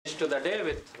to the day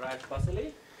with Raef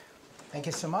Bassily. Thank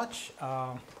you so much.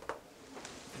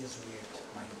 Feels weird,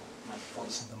 my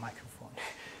voice in the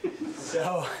microphone.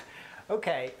 So,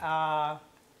 okay.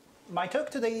 My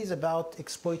talk today is about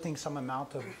exploiting some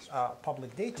amount of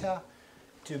public data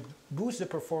to boost the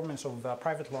performance of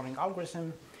private learning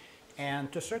algorithm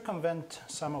and to circumvent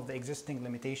some of the existing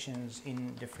limitations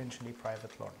in differentially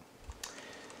private learning.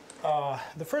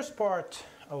 The first part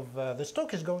of this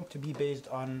talk is going to be based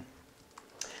on,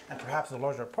 and perhaps the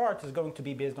larger part is going to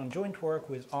be based on joint work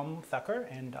with Thakur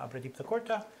and Pradeep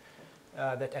Thakurta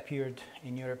that appeared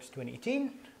in Europe's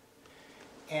 2018.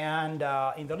 And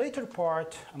in the later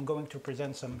part, I'm going to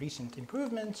present some recent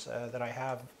improvements that I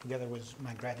have together with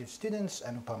my graduate students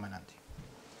and Upamanandi.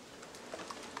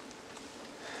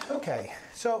 Okay,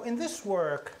 so in this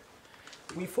work,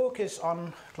 we focus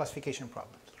on classification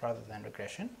problems rather than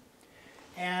regression.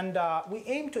 And we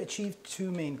aim to achieve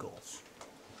two main goals.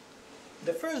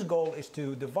 The first goal is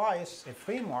to devise a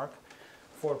framework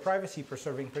for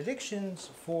privacy-preserving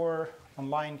predictions for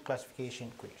online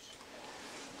classification queries.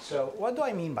 So what do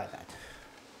I mean by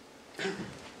that?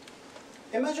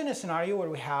 Imagine a scenario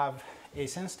where we have a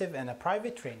sensitive and a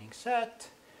private training set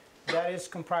that is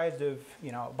comprised of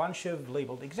a bunch of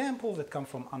labeled examples that come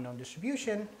from unknown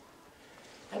distribution.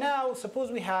 And now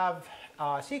suppose we have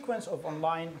a sequence of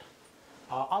online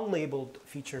unlabeled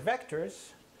feature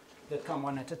vectors that come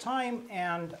one at a time,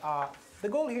 and the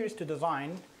goal here is to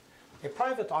design a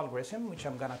private algorithm, which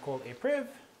I'm going to call a priv,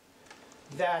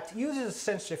 that uses a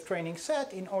sensitive training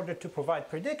set in order to provide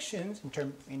predictions in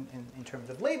terms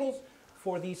of labels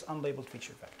for these unlabeled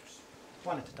feature vectors,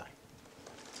 one at a time.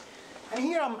 And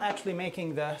here I'm actually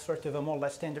making the sort of a more or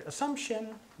less standard assumption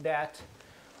that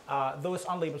those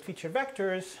unlabeled feature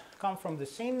vectors come from the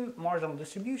same marginal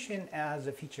distribution as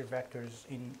the feature vectors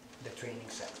in the training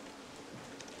set.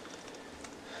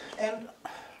 And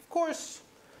of course,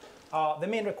 the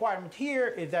main requirement here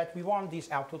is that we want these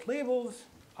output labels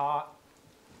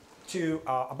to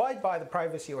abide by the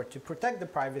privacy or to protect the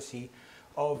privacy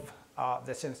of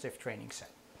the sensitive training set,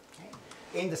 okay?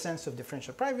 In the sense of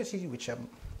differential privacy, which I'm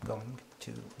going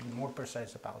to be more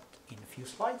precise about in a few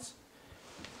slides.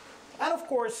 And of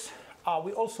course,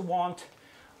 we also want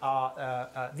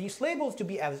these labels to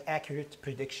be as accurate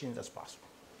predictions as possible.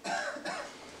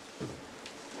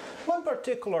 One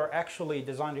particular actually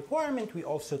design requirement we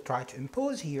also try to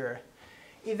impose here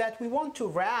is that we want to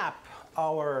wrap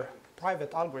our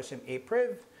private algorithm, a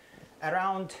priv,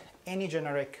 around any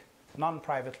generic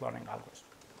non-private learning algorithm.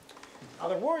 In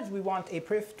other words, we want a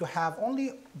priv to have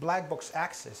only black box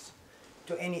access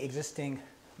to any existing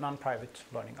non-private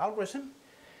learning algorithm.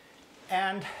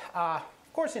 And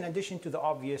of course, in addition to the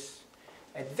obvious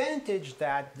advantage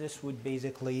that this would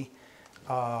basically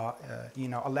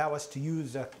allow us to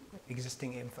use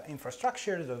existing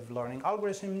infrastructures of learning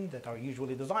algorithms that are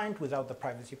usually designed without the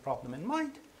privacy problem in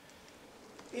mind,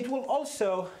 it will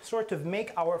also sort of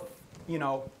make our,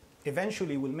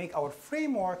 eventually will make our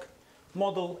framework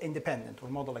model independent or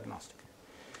model agnostic.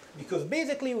 Because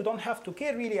basically we don't have to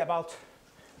care really about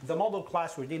the model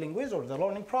class we're dealing with or the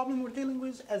learning problem we're dealing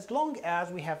with, as long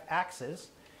as we have access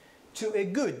to a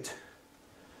good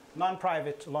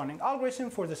non-private learning algorithm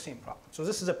for the same problem. So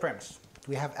this is a premise.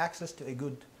 We have access to a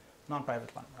good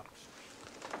non-private learning algorithm.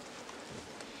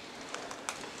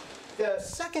 The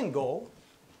second goal,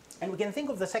 and we can think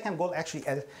of the second goal actually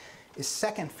as a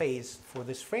second phase for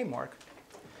this framework.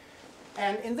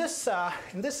 And in this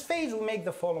phase, we make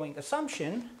the following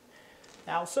assumption.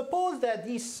 Now, suppose that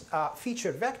these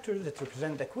feature vectors that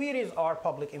represent the queries are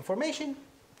public information,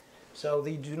 so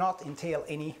they do not entail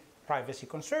any privacy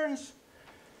concerns.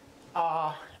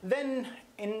 Then,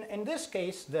 in this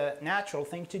case, the natural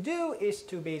thing to do is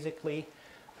to basically,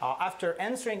 after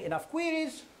answering enough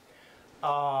queries,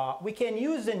 we can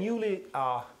use the newly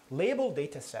labeled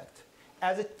data set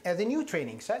as a new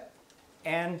training set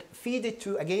and feed it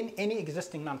to, again, any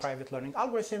existing non-private learning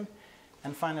algorithm,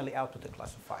 and finally output a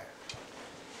classifier.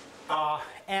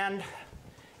 And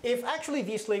if actually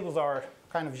these labels are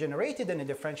kind of generated in a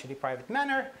differentially private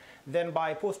manner, then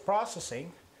by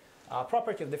post-processing,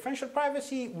 property of differential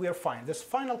privacy, we are fine. This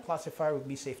final classifier will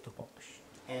be safe to publish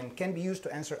and can be used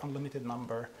to answer unlimited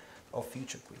number of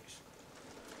future queries.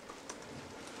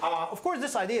 Of course,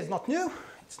 this idea is not new.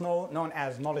 It's known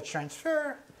as knowledge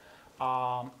transfer.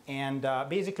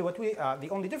 Basically, the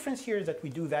only difference here is that we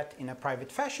do that in a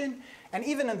private fashion. And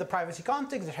even in the privacy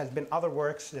context, there has been other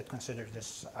works that consider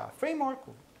this framework,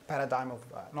 paradigm of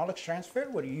knowledge transfer,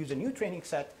 where you use a new training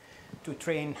set to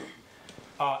train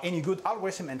any good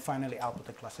algorithm and finally output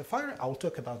a classifier. I'll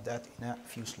talk about that in a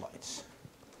few slides.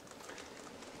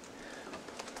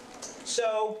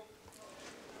 So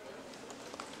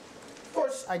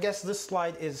course, I guess this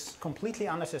slide is completely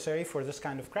unnecessary for this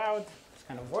kind of crowd, this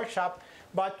kind of workshop.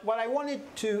 But what I wanted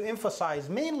to emphasize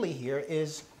mainly here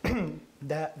is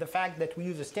the fact that we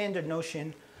use a standard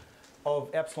notion of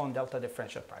epsilon delta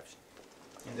differential privacy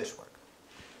in this work.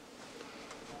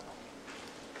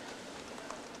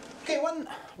 Okay, one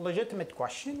legitimate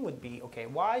question would be, okay,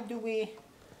 why do we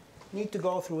need to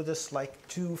go through this like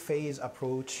two-phase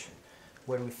approach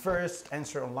where we first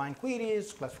answer online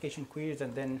queries, classification queries,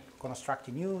 and then construct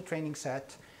a new training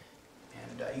set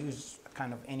and use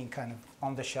any kind of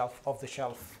on-the-shelf,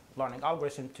 off-the-shelf learning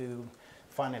algorithm to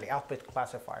finally output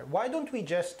classifier? Why don't we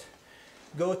just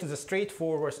go to the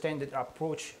straightforward standard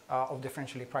approach of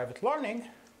differentially private learning,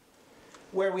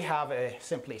 where we have a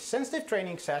simply sensitive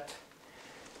training set.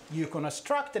 You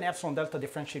construct an epsilon delta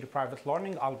differentially private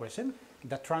learning algorithm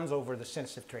that runs over the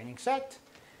sensitive training set.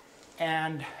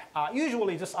 And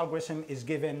usually this algorithm is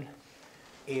given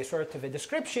a sort of a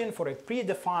description for a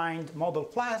predefined model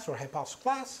class or hypothesis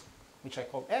class, which I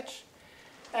call H,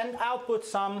 and output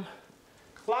some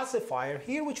classifier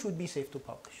here, which would be safe to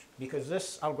publish, because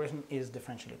this algorithm is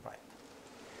differentially private.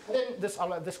 And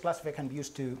then this classifier can be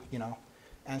used to,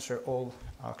 answer all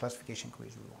classification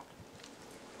queries we want.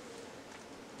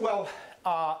 Well,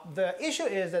 the issue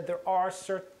is that there are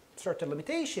certain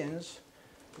limitations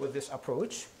with this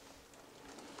approach.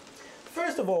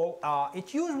 First of all,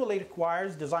 it usually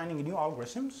requires designing new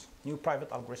algorithms, new private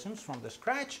algorithms from the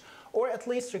scratch, or at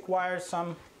least requires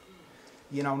some,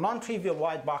 non-trivial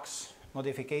white box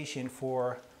modification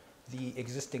for the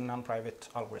existing non-private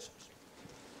algorithms.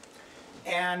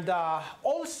 And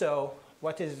also,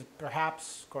 what is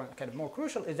perhaps kind of more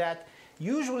crucial is that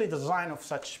usually the design of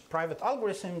such private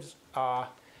algorithms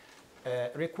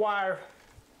require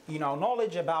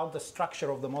knowledge about the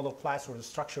structure of the model class or the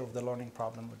structure of the learning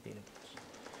problem we're dealing with.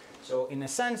 So in a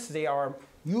sense, they are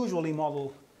usually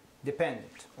model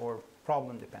dependent or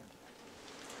problem dependent.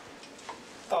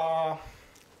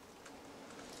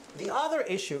 The other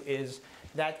issue is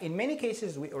that in many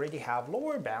cases we already have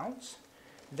lower bounds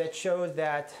that show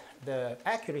that the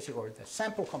accuracy or the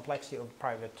sample complexity of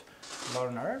private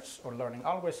learners or learning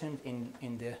algorithms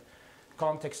in the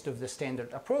context of the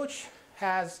standard approach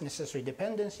has necessary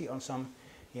dependency on some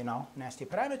nasty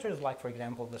parameters, like for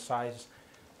example the size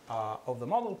of the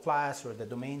model class or the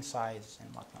domain size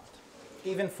and whatnot,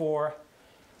 even for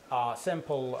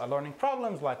simple learning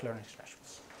problems like learning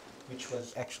thresholds, which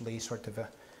was actually sort of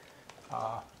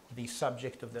the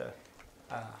subject of the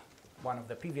one of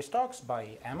the previous talks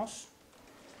by Amos.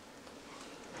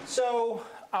 So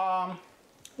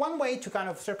one way to kind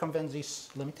of circumvent these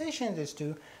limitations is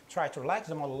to try to relax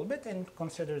the model a little bit and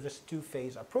consider this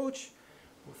two-phase approach.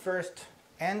 We first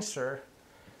answer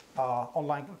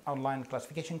online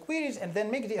classification queries and then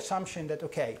make the assumption that,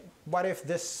 okay, what if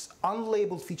this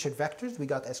unlabeled featured vectors we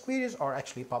got as queries are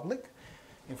actually public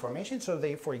information? So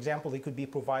they, for example, they could be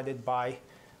provided by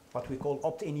what we call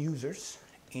opt-in users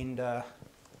in the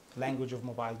language of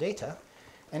mobile data.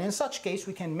 And in such case,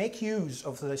 we can make use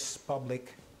of this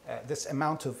public, this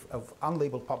amount of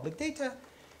unlabeled public data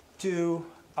to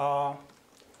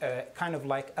kind of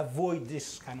like avoid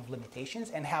this kind of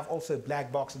limitations and have also a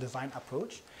black box design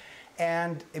approach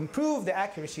and improve the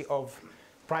accuracy of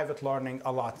private learning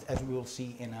a lot, as we will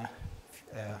see in a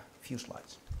few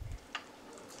slides.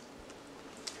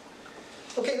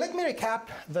 Okay, let me recap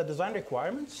the design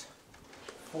requirements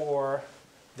for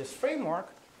this framework.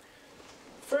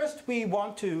 First, we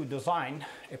want to design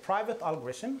a private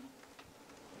algorithm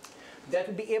that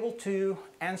will be able to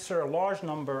answer a large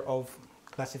number of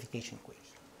classification queries.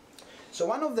 So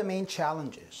one of the main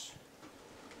challenges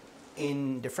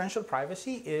in differential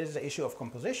privacy is the issue of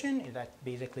composition, is that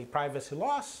basically privacy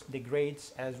loss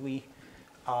degrades as we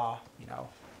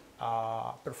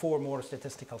perform more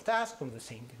statistical tasks from the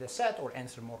same data set or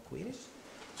answer more queries.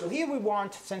 So here we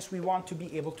want, since we want to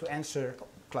be able to answer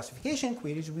classification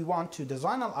queries, we want to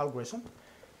design an algorithm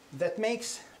that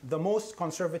makes the most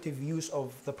conservative use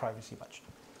of the privacy budget.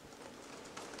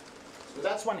 So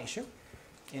that's one issue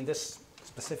in this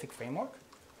specific framework.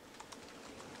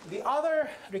 The other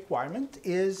requirement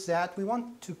is that we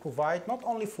want to provide not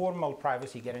only formal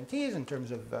privacy guarantees in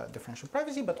terms of differential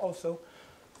privacy, but also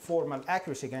formal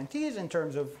accuracy guarantees in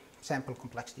terms of sample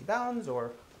complexity bounds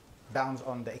or bounds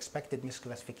on the expected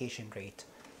misclassification rate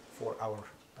for our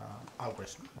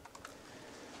algorithm.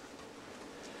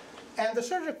 And the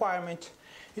third requirement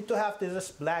is to have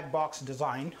this black box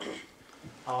design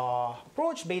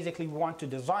approach. Basically, we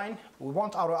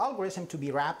want our algorithm to be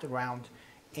wrapped around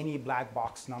any black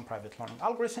box non-private learning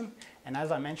algorithm. And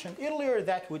as I mentioned earlier,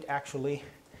 that would actually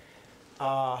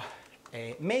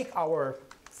make our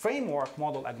framework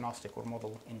model agnostic or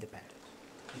model independent.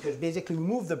 because basically we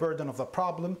move the burden of the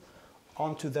problem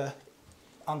onto the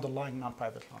underlying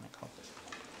non-private learning algorithm.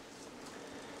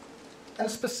 And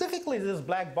specifically, this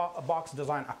black box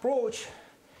design approach,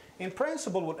 in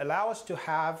principle, would allow us to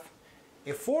have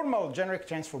a formal generic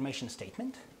transformation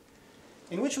statement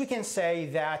in which we can say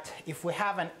that if we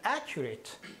have an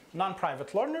accurate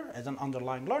non-private learner as an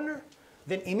underlying learner,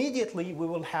 then immediately we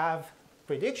will have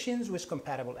predictions with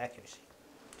compatible accuracy.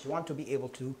 So you want to be able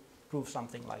to prove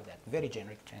something like that, very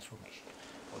generic transformation.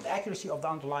 From the accuracy of the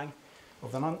underlying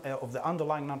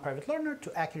non-private learner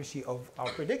to accuracy of our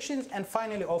predictions, and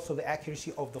finally also the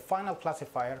accuracy of the final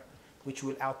classifier, which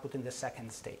will output in the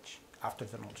second stage after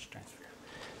the knowledge transfer.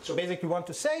 So basically we want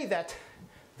to say that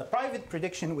the private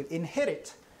prediction will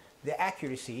inherit the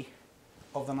accuracy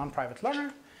of the non-private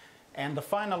learner, and the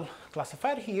final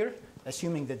classifier here,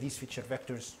 assuming that these feature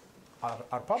vectors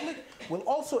are public, will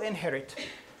also inherit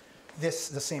the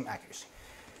same accuracy.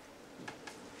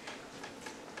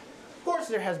 Of course,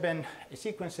 there has been a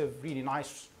sequence of really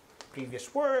nice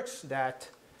previous works that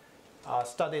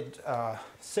studied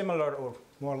similar or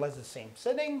more or less the same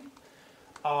setting.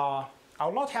 I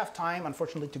will not have time,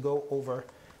 unfortunately, to go over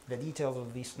the details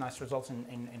of these nice results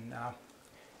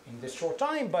in this short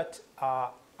time, but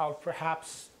I'll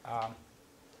perhaps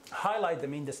highlight the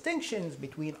main distinctions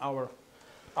between our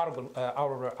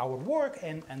work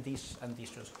and these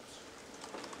results.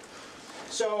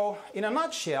 So, in a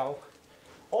nutshell,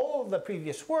 all of the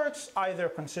previous works either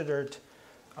considered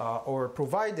or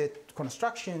provided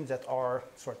constructions that are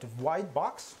sort of white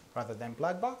box rather than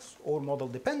black box, or model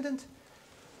dependent,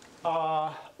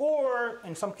 or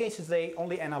in some cases they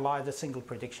only analyze a single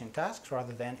prediction task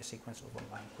rather than a sequence of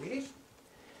online queries.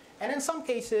 And in some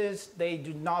cases they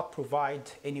do not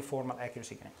provide any formal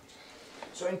accuracy guarantees.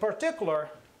 So in particular,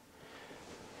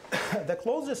 the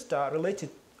closest related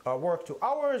work to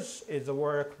ours is the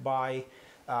work by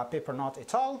Pepernot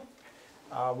et al.,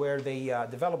 where they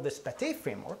developed this Pate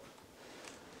framework.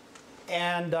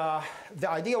 And the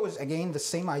idea was, again, the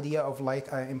same idea of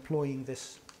like employing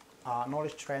this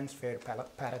knowledge transfer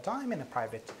paradigm in a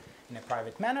private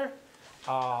manner.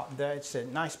 It's a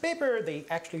nice paper. They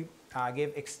actually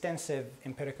gave extensive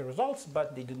empirical results,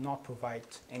 but they did not provide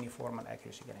any formal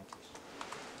accuracy guarantees.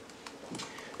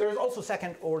 There is also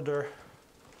second-order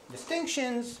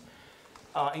distinctions,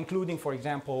 including, for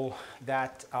example,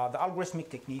 that the algorithmic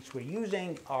techniques we're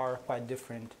using are quite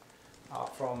different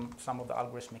from some of the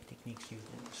algorithmic techniques used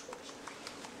in this course.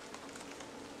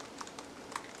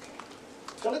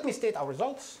 So let me state our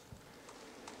results.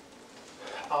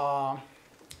 For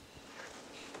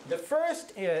the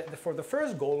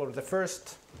first goal, or the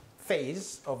first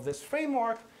phase of this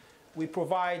framework, we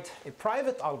provide a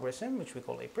private algorithm, which we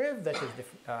call a priv, that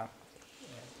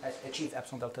has achieved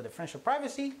epsilon delta differential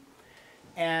privacy.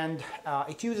 And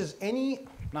it uses any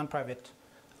non-private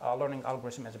learning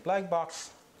algorithm as a black box.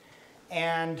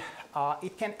 And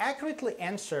it can accurately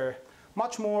answer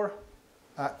much more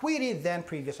queries than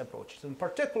previous approaches. In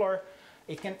particular,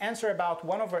 it can answer about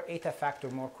 1/8 eta factor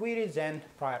more queries than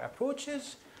prior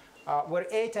approaches, where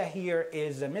eta here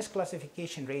is the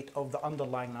misclassification rate of the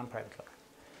underlying non-private learner.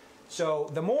 So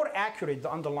the more accurate the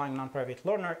underlying non-private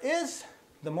learner is,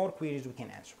 the more queries we can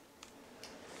answer.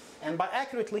 And by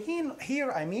accurately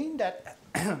here, I mean that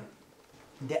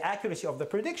the accuracy of the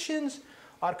predictions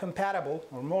are compatible,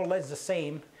 or more or less the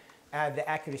same, as the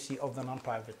accuracy of the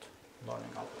non-private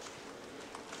learning algorithm.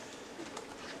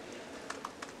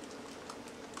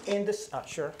 In this,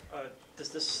 sure. Does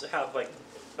this have like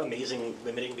amazing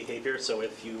limiting behavior? So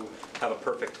if you have a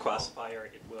perfect classifier,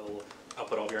 it will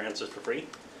output all of your answers for free?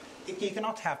 You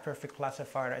cannot have perfect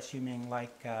classifier, assuming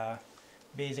like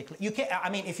basically you can. I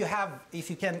mean, if you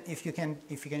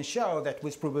can show that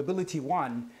with probability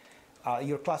 1,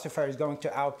 your classifier is going to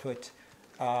output,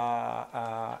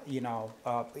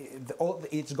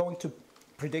 it's going to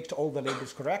predict all the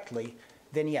labels correctly,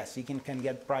 then yes, you can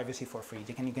get privacy for free.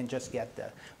 You can just get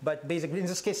the. But basically, in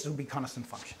this case, it will be constant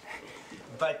function.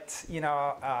 But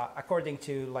according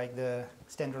to like the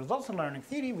standard results in learning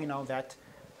theory, we know that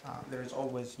there is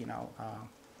always you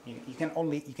can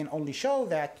only show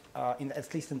that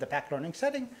at least in the pack learning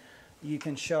setting, you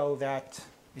can show that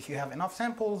if you have enough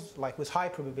samples, like with high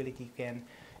probability, you can.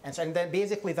 And then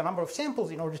basically the number of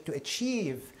samples in order to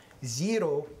achieve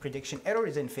 0 prediction error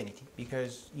is infinity,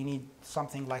 because you need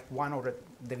something like 1 over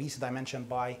the least dimension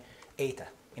by eta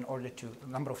in order to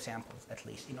number of samples at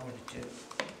least in order to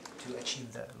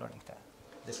achieve the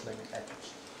this learning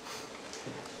accuracy.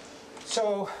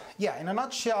 So yeah, in a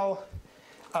nutshell,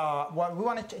 what we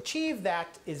wanted to achieve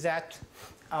is that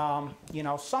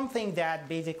something that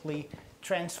basically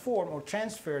transfer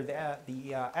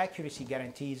the accuracy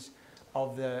guarantees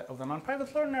of the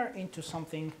non-private learner into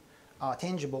something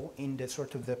tangible in the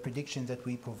sort of the prediction that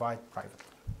we provide privately.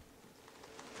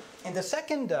 In the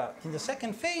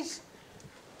second phase,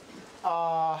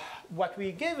 what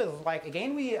we give is like,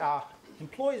 again, we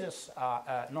employ this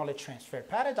knowledge transfer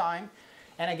paradigm,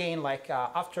 and again, like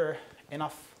after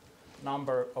enough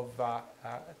number of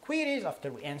queries,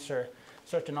 after we answer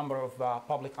certain number of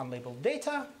public unlabeled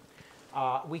data,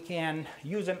 we can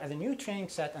use them as a new training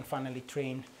set and finally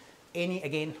train any,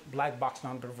 again, black box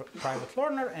non-private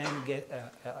learner and get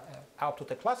output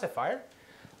a classifier,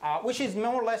 which is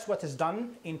more or less what is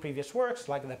done in previous works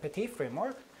like the PETE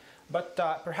framework. But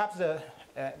perhaps the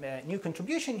new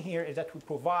contribution here is that we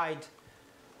provide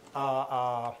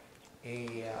formal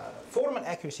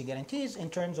accuracy guarantees in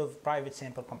terms of private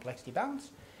sample complexity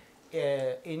bounds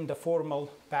in the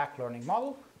formal back learning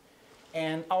model.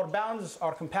 And our bounds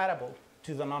are compatible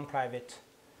to the non-private,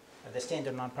 the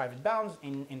standard non-private bounds.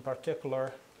 In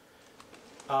particular,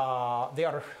 they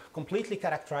are completely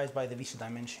characterized by the VC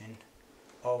dimension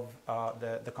of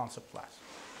the concept class.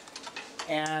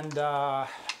 And I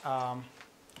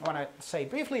want to say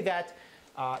briefly that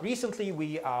recently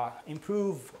we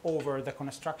improved over the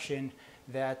construction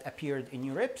that appeared in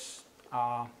EURIPS.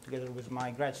 Together with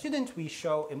my grad student, we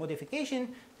show a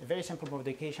modification, a very simple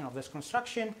modification of this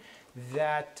construction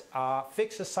that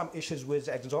fixes some issues with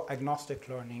agnostic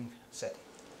learning setting.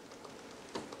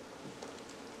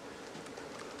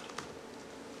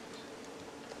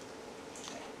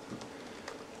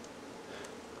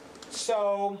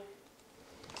 So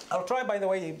I'll try, by the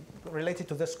way, related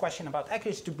to this question about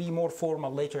accuracy, to be more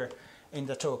formal later in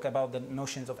the talk about the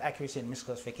notions of accuracy and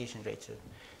misclassification rate to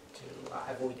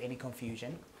avoid any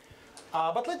confusion.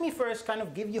 But let me first kind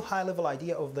of give you a high-level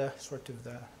idea of the sort of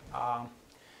the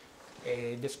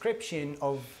a description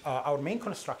of our main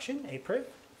construction, APRIV,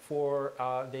 for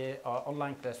the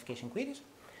online classification queries.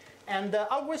 And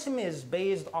the algorithm is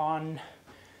based on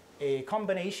a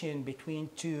combination between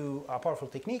two powerful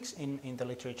techniques in the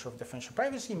literature of differential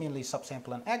privacy, mainly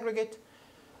subsample and aggregate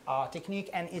technique,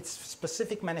 and its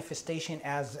specific manifestation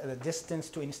as a distance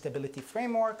to instability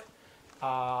framework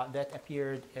that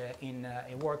appeared in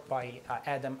a work by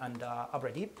Adam and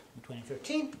Abradeep in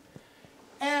 2013.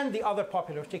 And the other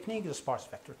popular technique is the sparse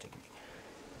vector technique.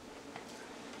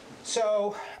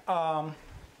 So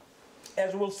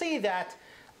as we'll see that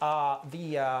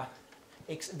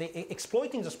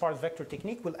exploiting the sparse vector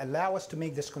technique will allow us to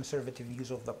make this conservative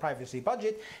use of the privacy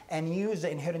budget and use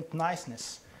the inherent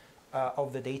niceness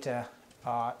of the data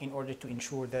in order to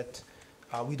ensure that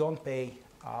we don't pay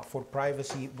for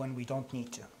privacy when we don't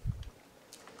need to.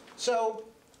 So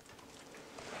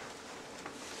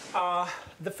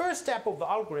the first step of the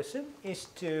algorithm is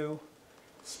to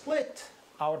split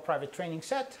our private training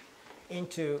set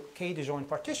into k disjoint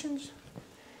partitions.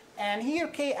 And here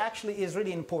k actually is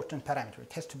really an important parameter.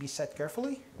 It has to be set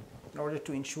carefully in order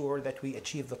to ensure that we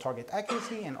achieve the target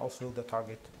accuracy and also the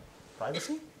target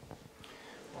privacy,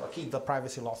 or keep the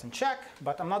privacy loss in check.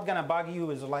 But I'm not going to bug you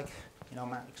with like, you know,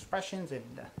 my expressions and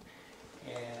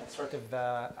sort of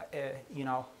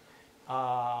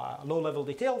low-level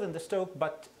details in this talk,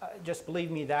 but just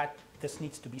believe me that this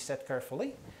needs to be set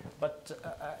carefully. But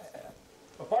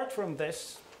apart from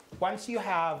this, once you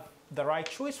have the right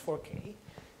choice for k,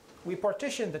 we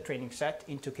partition the training set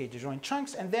into k disjoint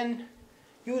chunks and then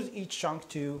use each chunk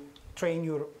to train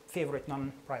your favorite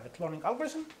non-private learning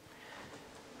algorithm.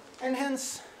 And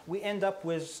hence, we end up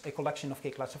with a collection of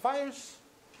k classifiers,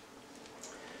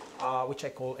 which I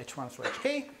call h1 through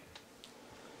hk.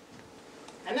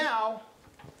 And now,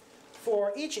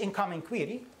 for each incoming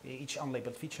query, each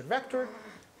unlabeled feature vector,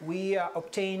 we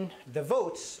obtain the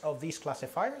votes of these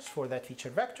classifiers for that feature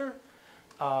vector.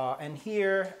 And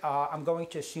here, I'm going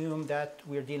to assume that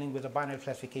we're dealing with a binary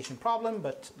classification problem,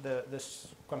 but this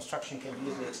construction can be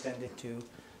easily extended to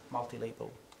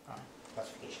multi-label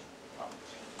classification problems.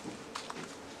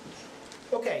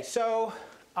 OK, so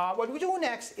what we do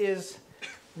next is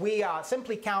we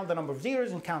simply count the number of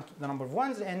zeros and count the number of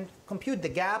ones and compute the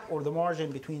gap or the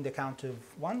margin between the count of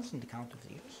ones and the count of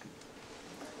zeros.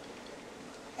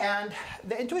 And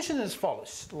the intuition is as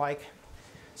follows. Like,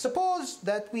 suppose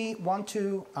that we want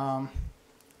to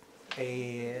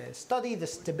study the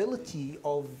stability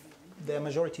of the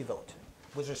majority vote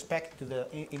with respect to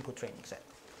the input training set.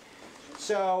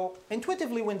 So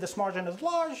intuitively, when this margin is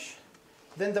large,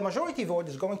 then the majority vote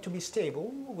is going to be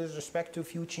stable with respect to a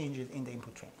few changes in the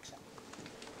input training set.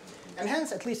 And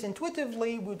hence, at least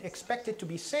intuitively, we would expect it to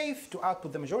be safe to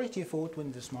output the majority vote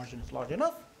when this margin is large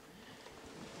enough.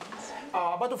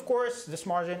 But of course, this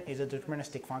margin is a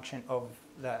deterministic function of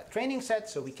the training set,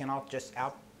 so we cannot just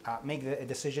make a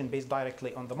decision based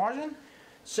directly on the margin.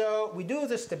 So we do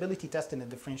the stability test in a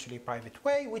differentially private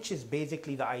way, which is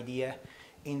basically the idea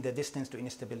in the distance to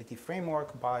instability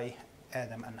framework by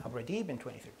Adam and Abradib in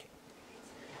 2013.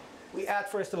 We add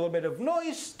first a little bit of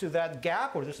noise to that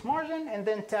gap or this margin, and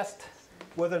then test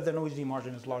whether the noisy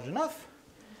margin is large enough.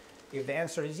 If the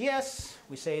answer is yes,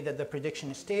 we say that the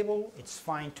prediction is stable. It's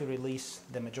fine to release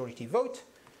the majority vote.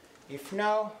 If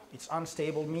no, it's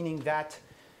unstable, meaning that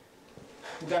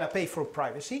we're going to pay for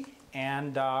privacy.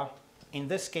 And in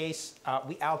this case,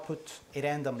 we output a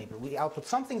random label. We output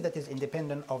something that is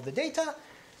independent of the data.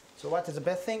 So what is the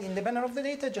best thing independent of the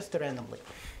data? Just a random label.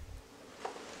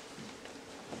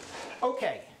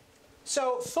 OK,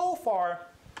 so far,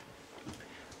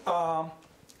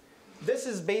 this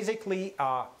is basically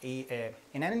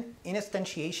an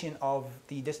instantiation of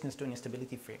the distance to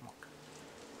instability framework.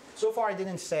 So far, I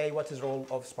didn't say what is the role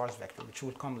of sparse vector, which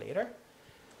will come later.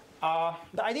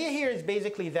 The idea here is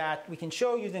basically that we can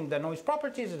show using the noise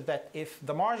properties that if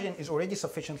the margin is already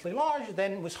sufficiently large,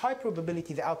 then with high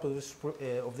probability the output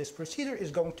of this procedure is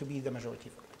going to be the majority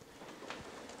vote.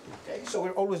 Okay, so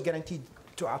we're always guaranteed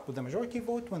to output the majority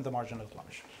vote when the margin is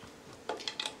large.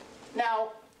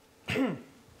 Now,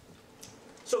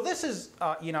 so this is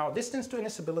distance to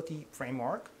instability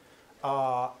framework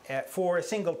for a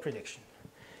single prediction.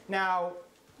 Now,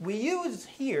 we use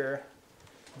here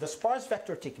the sparse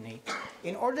vector technique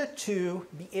in order to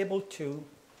be able to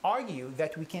argue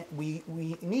that we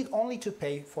need only to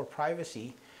pay for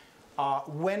privacy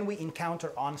when we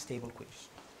encounter unstable queries,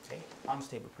 okay?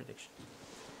 Unstable predictions.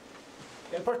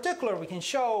 In particular, we can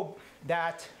show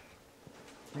that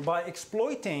by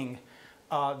exploiting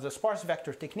the sparse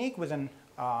vector technique within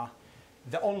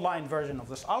the online version of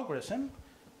this algorithm,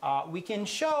 we can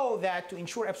show that to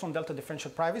ensure epsilon delta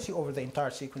differential privacy over the entire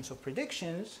sequence of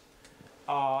predictions,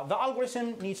 the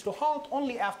algorithm needs to halt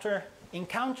only after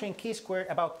encountering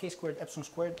about k-squared epsilon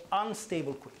squared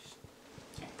unstable queries.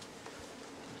 Okay.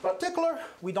 In particular,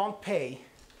 we don't pay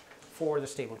for the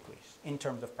stable queries in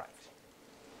terms of privacy.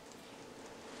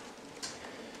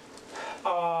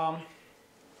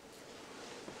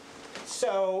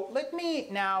 So let me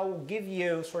now give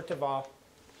you sort of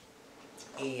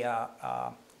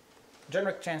a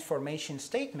generic transformation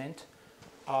statement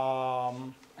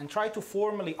and try to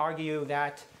formally argue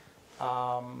that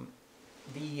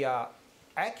the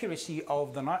accuracy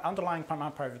of the underlying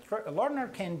non-private learner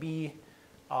can be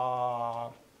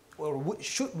or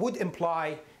would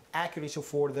imply accuracy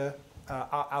for the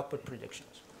output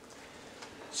predictions.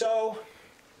 So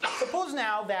suppose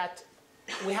now that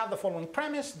we have the following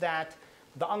premise that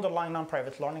the underlying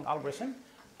non-private learning algorithm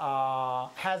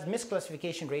has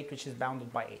misclassification rate which is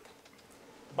bounded by 8.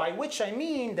 By which I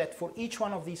mean that for each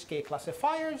one of these k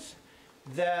classifiers,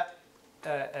 the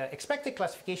expected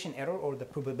classification error or the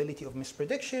probability of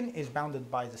misprediction is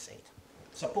bounded by this 8.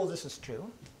 Suppose this is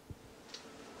true.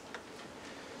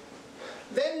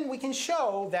 Then we can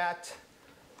show that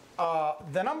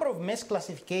the number of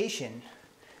misclassification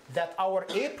that our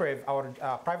APRIV,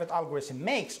 our private algorithm,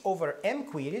 makes over m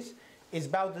queries is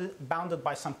bounded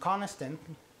by some constant,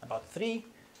 about 3,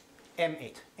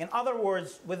 m8. In other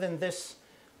words, within this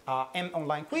m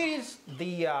online queries,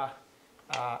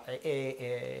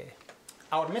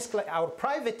 our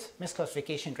private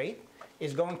misclassification rate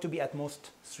is going to be at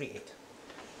most 3.8.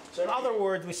 So in other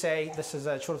words, we say this is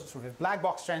a sort of black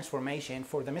box transformation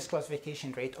for the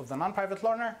misclassification rate of the non-private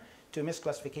learner to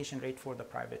misclassification rate for the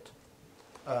private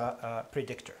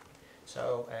predictor.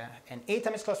 So an eta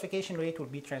misclassification rate will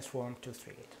be transformed to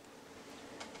 3.8.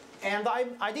 And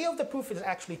the idea of the proof is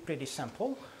actually pretty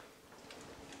simple.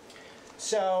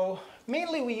 So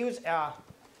mainly we use a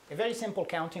very simple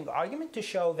counting argument to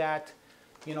show that,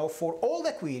 for all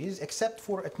the queries except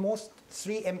for at most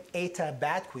 3m eta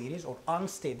bad queries or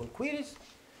unstable queries,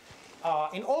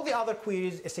 in all the other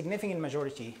queries, a significant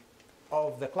majority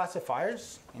of the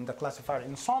classifiers in the classifier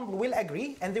ensemble will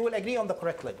agree, and they will agree on the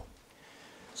correct label.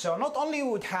 So not only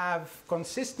would have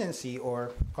consistency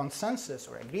or consensus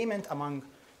or agreement among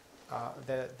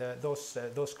those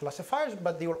classifiers,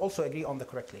 but they will also agree on the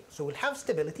correct label. So we'll have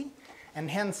stability, and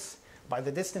hence, by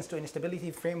the distance to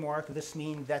instability framework, this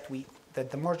means that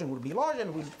the margin will be large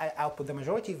and we'll output the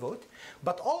majority vote.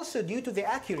 But also due to the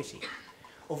accuracy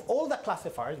of all the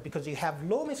classifiers, because you have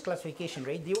low misclassification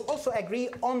rate, they will also agree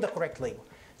on the correct label.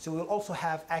 So we'll also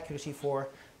have accuracy for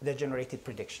the generated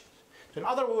predictions. So in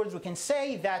other words, we can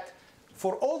say that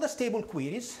for all the stable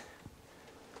queries,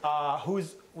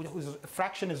 whose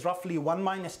fraction is roughly 1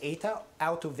 minus eta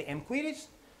out of the m queries,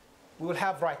 we will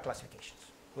have right classifications.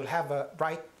 We'll have a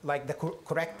right, like the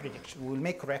correct prediction. We will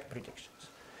make correct predictions.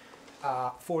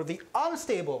 For the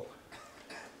unstable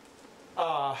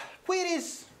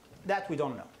Queries, that we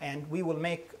don't know. And we will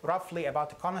make roughly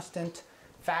about a constant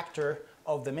factor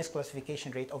of the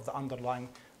misclassification rate of the underlying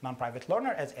non-private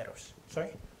learner as errors.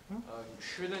 Sorry?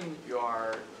 Shouldn't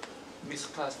your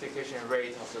misclassification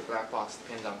rate of the black box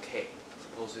depend on k?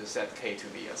 Suppose you set k to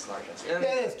be as large as n.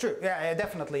 Yeah, it's true. Yeah,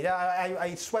 definitely.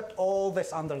 I swept all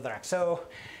this under the rug. So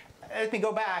let me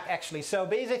go back, actually. So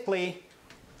basically,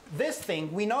 this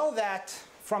thing, we know that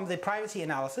from the privacy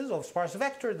analysis of sparse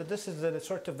vector that this is the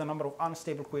sort of the number of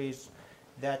unstable queries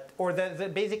that, or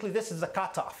basically this is the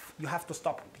cutoff. You have to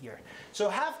stop here. So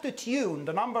have to tune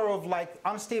the number of like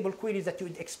unstable queries that you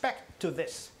would expect to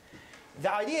this.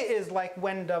 The idea is like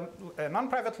when the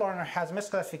non-private learner has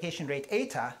misclassification rate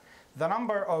eta, the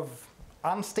number of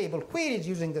unstable queries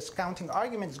using this counting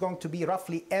argument is going to be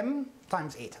roughly m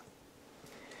times eta.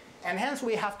 And hence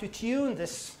we have to tune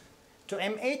this to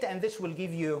m eta, and this will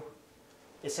give you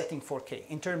a setting for k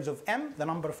in terms of m, the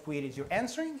number of queries you're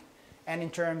answering, and in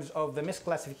terms of the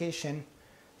misclassification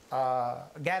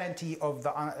guarantee of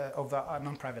the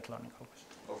non-private learning algorithm.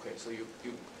 Okay, so you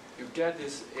get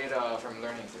this eta from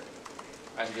learning theory.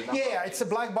 And the number Yeah, it's a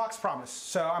black box promise.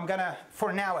 So I'm gonna,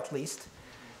 for now at least,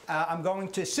 I'm going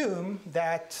to assume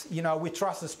that we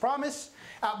trust this promise,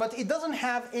 but it doesn't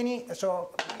have any.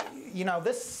 So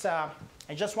this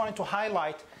I just wanted to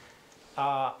highlight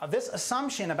this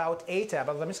assumption about eta,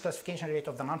 about the misclassification rate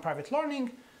of the non-private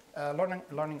learning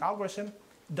algorithm,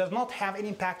 does not have any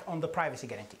impact on the privacy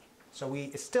guarantee. So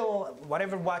we still,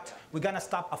 what, we're going to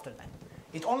stop after that.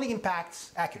 It only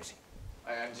impacts accuracy.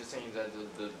 I'm just saying that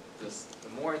the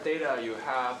more data you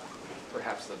have,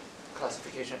 perhaps the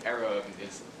classification error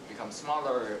becomes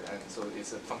smaller, and so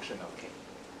it's a function of k.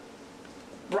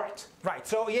 Right.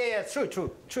 So yeah,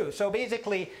 true. So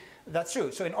basically, that's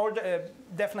true. So in order,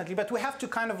 definitely, but we have to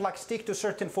kind of like stick to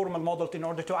certain formal model in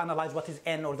order to analyze what is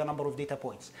n, or the number of data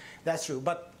points. That's true.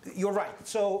 But you're right.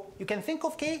 So you can think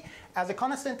of k as a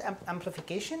constant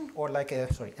amplification, or like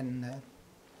an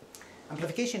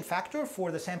amplification factor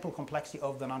for the sample complexity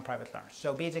of the non-private learners.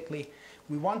 So basically,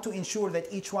 we want to ensure that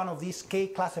each one of these k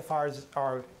classifiers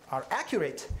are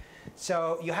accurate.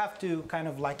 So you have to kind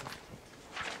of like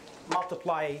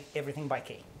multiply everything by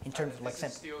k in terms of like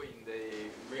this is still in the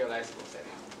realizable setting.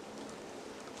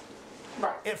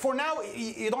 Right. For now,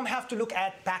 you don't have to look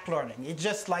at back learning. It's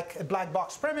just like a black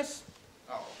box premise.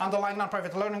 Underlying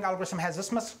non-private learning algorithm has this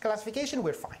classification,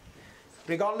 we're fine.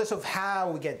 Regardless of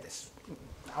how we get this.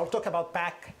 I'll talk about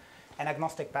back and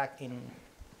agnostic back in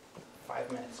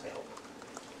 5 minutes, I hope.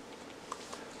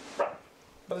 Right.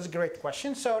 But it's a great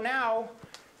question. So now,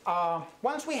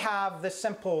 once we have this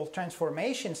simple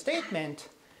transformation statement,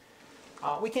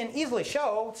 we can easily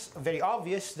show, it's very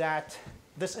obvious, that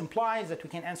this implies that we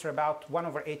can answer about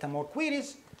 1/eta more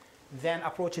queries than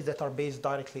approaches that are based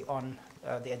directly on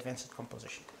the advanced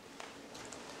composition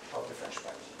of differential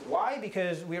privacy. Why?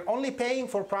 Because we're only paying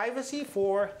for privacy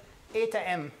for eta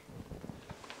m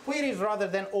queries rather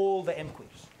than all the m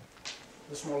queries.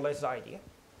 This is more or less the idea.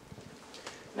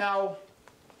 Now,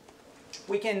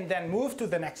 we can then move to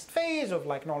the next phase of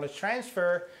like knowledge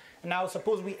transfer. Now,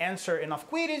 suppose we answer enough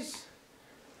queries,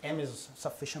 m is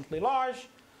sufficiently large,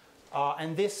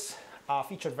 and this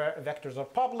featured vectors are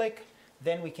public.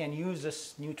 Then we can use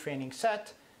this new training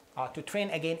set to train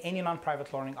again any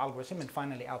non-private learning algorithm and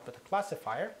finally output a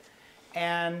classifier.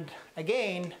 And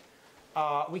again,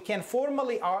 we can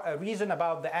formally reason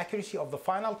about the accuracy of the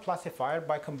final classifier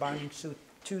by combining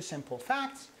two simple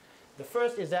facts. The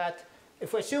first is that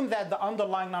if we assume that the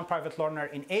underlying non-private learner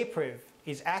in APRIV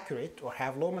is accurate or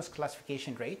have low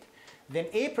misclassification rate, then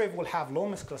APRIV will have low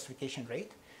misclassification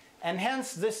rate, and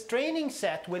hence this training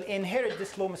set will inherit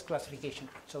this low misclassification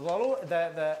rate. So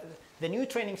the new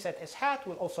training set S hat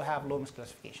will also have low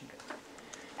misclassification rate.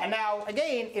 And now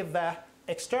again, if the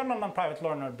external non-private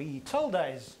learner B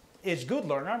tilde is good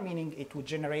learner, meaning it would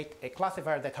generate a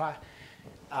classifier that have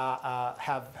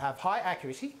high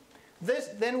accuracy,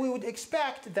 then we would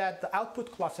expect that the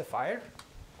output classifier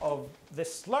of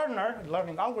this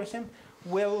learning algorithm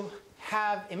will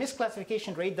have a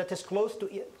misclassification rate that is close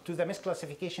to the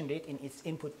misclassification rate in its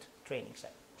input training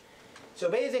set. So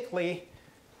basically,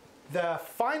 the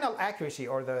final accuracy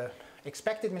or the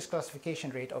expected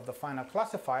misclassification rate of the final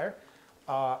classifier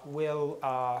will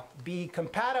be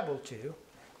compatible to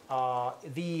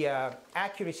the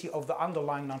accuracy of the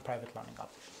underlying non-private learning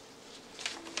algorithm.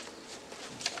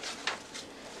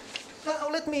 Now,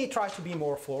 let me try to be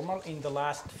more formal in the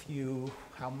last few,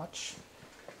 how much?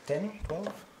 10, 12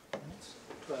 minutes?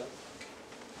 12.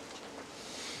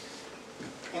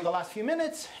 In the last few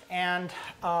minutes, and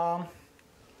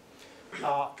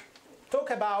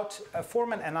talk about a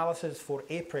formal analysis for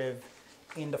APRIV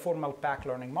in the formal pack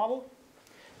learning model.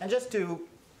 And just to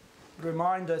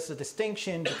remind us the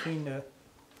distinction between the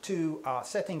two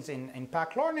settings in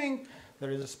pack learning,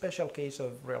 there is a special case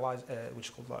of which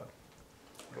is called the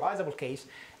realizable case,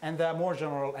 and the more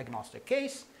general agnostic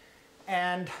case.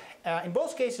 And in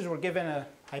both cases, we're given a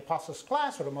hypothesis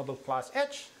class or a model class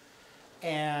H.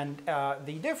 And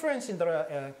the difference in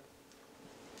the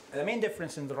main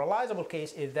difference in the realizable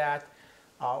case is that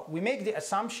we make the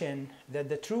assumption that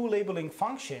the true labeling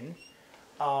function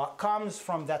comes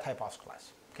from that hypothesis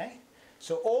class. Okay,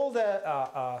 so all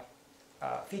the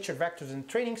featured vectors in the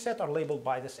training set are labeled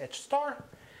by this H star.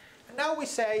 And now we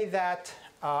say that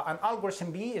an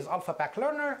algorithm B is alpha pack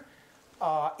learner.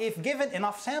 If given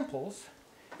enough samples,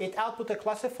 it outputs a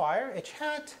classifier H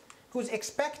hat whose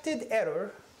expected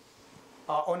error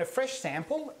on a fresh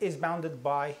sample is bounded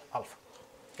by alpha.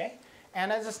 Okay?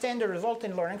 And as a standard result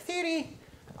in learning theory,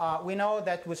 we know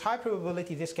that with high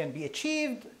probability this can be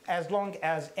achieved as long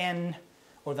as n,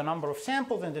 or the number of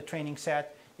samples in the training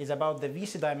set, is about the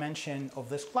VC dimension of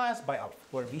this class by alpha,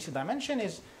 where VC dimension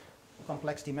is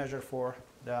complexity measure for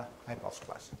the hypothesis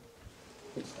class.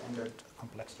 Standard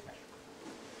complexity measure.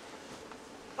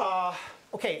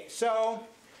 Okay, so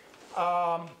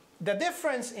the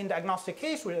difference in the agnostic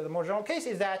case with the more general case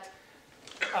is that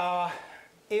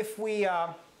if we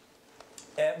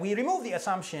remove the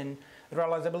assumption, the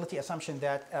realizability assumption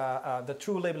that the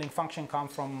true labeling function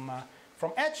comes from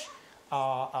H,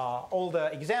 all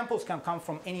the examples can come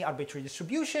from any arbitrary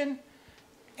distribution.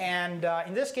 And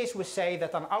in this case, we say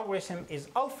that an algorithm is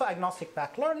alpha agnostic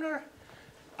pack learner.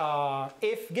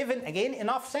 If given, again,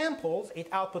 enough samples, it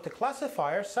outputs a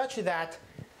classifier such that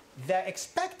the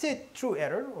expected true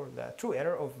error, or the true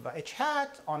error of H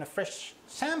hat on a fresh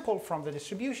sample from the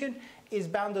distribution, is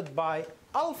bounded by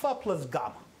alpha plus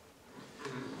gamma.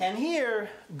 And here,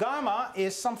 gamma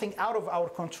is something out of our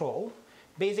control.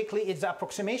 Basically, it's the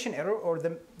approximation error, or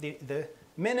the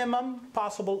minimum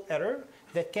possible error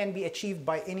that can be achieved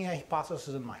by any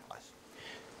hypothesis in my class.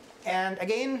 And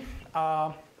again,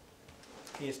 the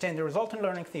standard result in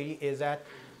learning theory is that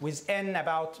with n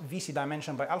about VC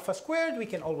dimension by alpha squared, we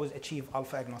can always achieve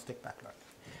alpha agnostic pack learning.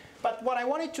 But what I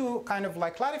wanted to kind of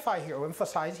like clarify here or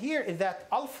emphasize here is that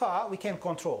alpha we can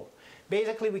control.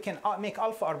 Basically, we can make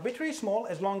alpha arbitrarily small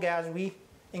as long as we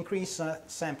increase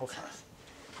sample size.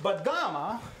 But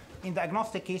gamma, in the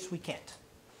agnostic case, we can't.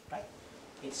 Right?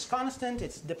 It's constant.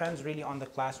 It depends really on the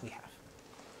class we have.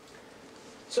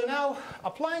 So now,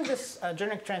 applying this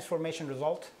generic transformation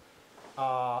result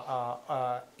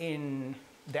in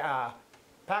the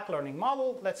pack learning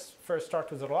model, let's first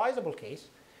start with the realizable case.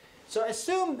 So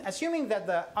assuming that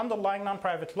the underlying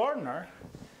non-private learner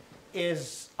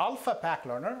is alpha pack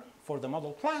learner for the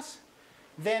model class,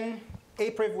 then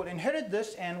APRIV will inherit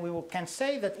this, and we can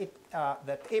say that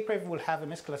that APRIV will have a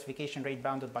misclassification rate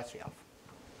bounded by 3 alpha.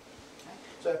 Okay?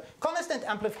 So constant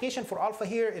amplification for alpha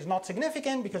here is not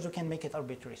significant because we can make it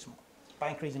arbitrarily small by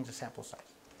increasing the sample size.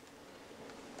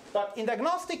 But in the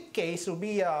agnostic case, it will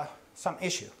be some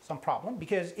issue, some problem,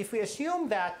 because if we assume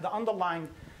that the underlying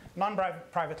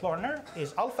non-private learner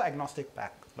is alpha agnostic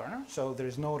pack learner, so there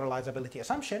is no realizability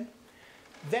assumption,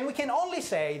 then we can only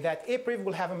say that APRIV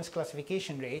will have a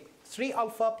misclassification rate 3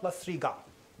 alpha plus 3 gamma.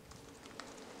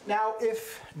 Now,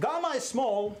 if gamma is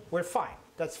small, we're fine.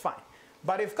 That's fine.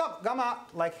 But if gamma,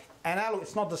 like analog,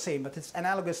 it's not the same, but it's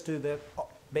analogous to the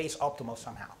base optimal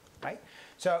somehow, right?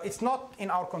 So it's not in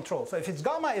our control. So if its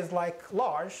gamma is like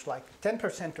large, like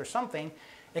 10% or something,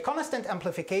 a constant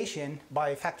amplification by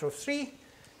a factor of 3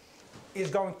 is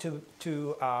going to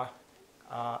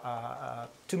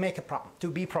make a problem, to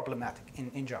be problematic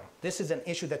in general. This is an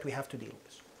issue that we have to deal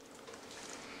with.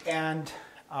 And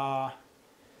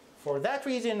for that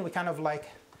reason, we kind of like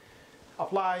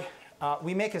apply,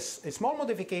 we make a small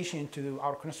modification to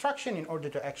our construction in order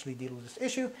to actually deal with this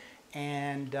issue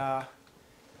and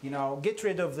get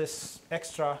rid of this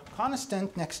extra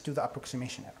constant next to the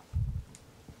approximation error.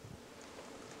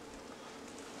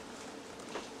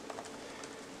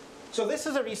 So this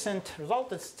is a recent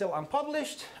result that's still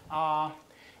unpublished.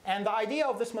 And the idea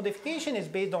of this modification is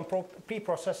based on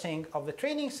pre-processing of the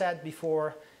training set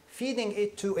before feeding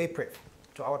it to APRIV,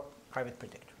 to our private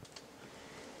predictor.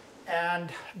 And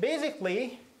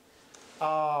basically,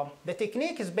 the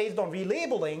technique is based on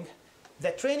relabeling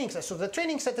the training set. So the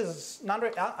training set is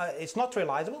it's not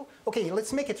realizable. OK,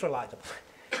 let's make it realizable.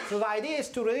 So the idea is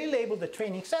to relabel the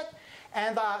training set.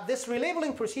 And this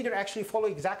relabeling procedure actually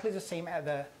follows exactly the same as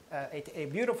a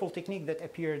beautiful technique that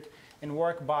appeared in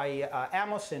work by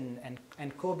Amos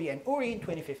and Kobe and Uri in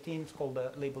 2015. It's called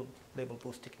the label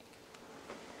boost technique.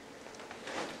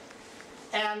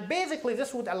 And basically,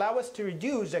 this would allow us to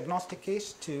reduce the agnostic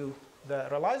case to the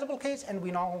realizable case, and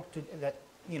we know that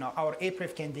our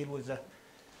APRIV can deal with the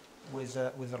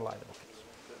realizable case.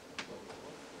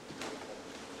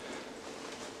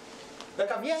 The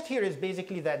caveat here is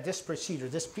basically that this procedure,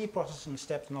 this pre-processing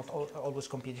step, is not always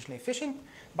computationally efficient,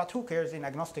 but who cares? In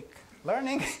agnostic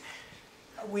learning,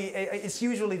 it's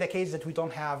usually the case that we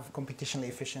don't have computationally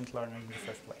efficient learning in the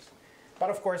first place. But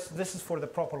of course, this is for the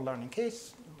proper learning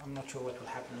case. I'm not sure what will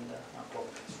happen in the proper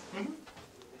case. Mm-hmm.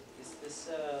 Is this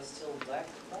still black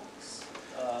box?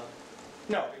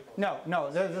 No.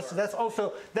 That's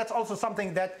also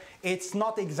something that it's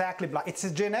not exactly black. It's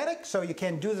a generic, so you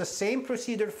can do the same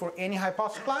procedure for any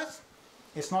hypothesis class.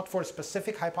 It's not for a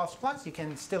specific hypothesis class. You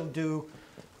can still do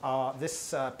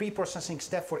this pre-processing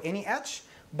step for any edge,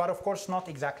 but of course not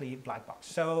exactly black box.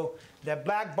 So the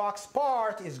black box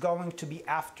part is going to be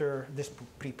after this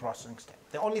pre-processing step.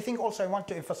 The only thing also I want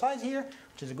to emphasize here,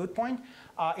 which is a good point,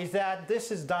 is that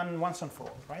this is done once and for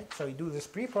all, right? So you do this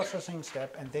pre-processing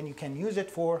step, and then you can use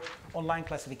it for online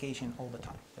classification all the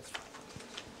time. That's fine.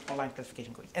 Online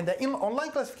classification queries. And the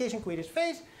online classification queries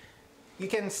phase, you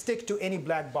can stick to any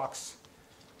black box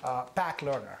pack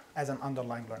learner as an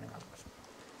underlying learning algorithm.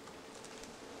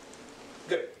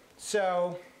 Good.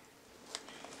 So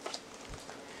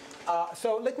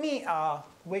let me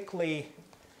quickly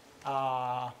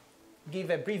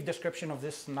give a brief description of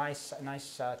this nice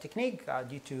technique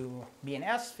due to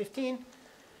BNS 15.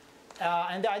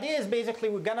 And the idea is basically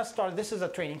we're going to start, this is a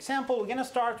training sample, we're going to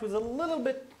start with a little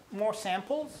bit more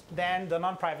samples than the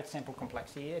non-private sample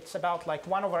complexity. It's about like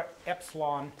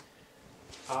 1/epsilon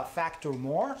factor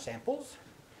more samples.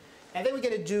 And then we're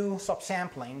going to do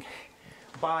subsampling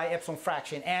by epsilon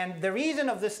fraction. And the reason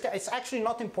of this, it's actually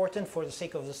not important for the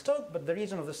sake of the talk, but the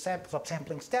reason of the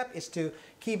subsampling step is to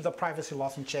keep the privacy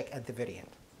loss in check at the very end.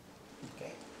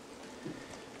 Okay.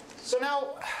 So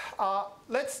now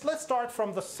let's start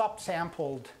from the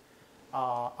subsampled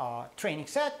training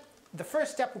set. The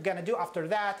first step we're going to do after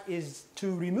that is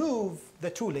to remove the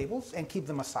two labels and keep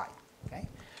them aside. Okay.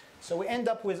 So we end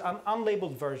up with an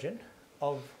unlabeled version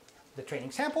of the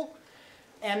training sample.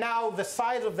 And now the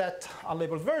size of that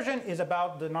unlabeled version is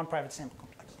about the non-private sample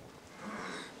complexity.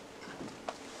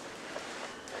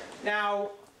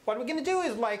 Now, what we're going to do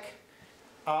is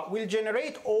we'll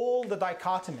generate all the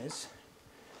dichotomies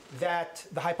that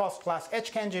the hypothesis class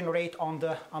H can generate on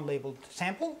the unlabeled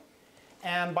sample.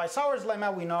 And by Sauer's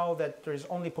lemma, we know that there is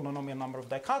only polynomial number of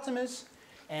dichotomies,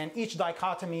 and each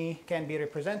dichotomy can be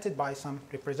represented by some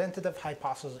representative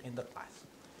hypothesis in the class.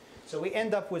 So we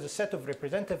end up with a set of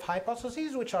representative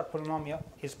hypotheses which are polynomial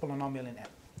in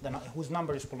N, whose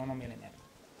number is polynomial in N.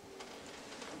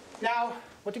 Now,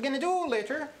 what you're going to do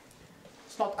later,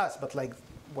 it's not us, but like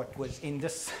what was in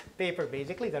this paper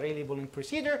basically, the relabeling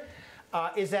procedure,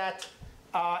 is that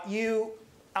you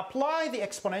apply the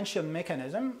exponential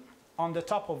mechanism on the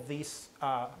top of this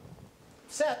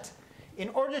set in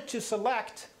order to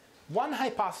select one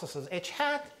hypothesis, H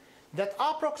hat, that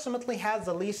approximately has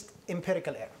the least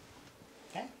empirical error.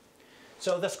 Okay?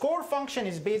 So the score function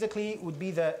is basically would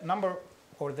be the number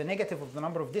or the negative of the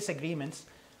number of disagreements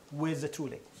with the two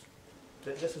labels.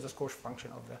 This is the score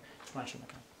function of the exponential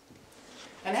mechanism.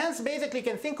 And hence basically you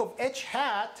can think of H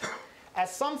hat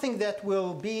as something that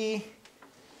will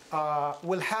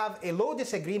have a low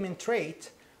disagreement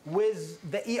trait with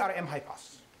the ERM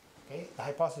hypothesis. Okay? The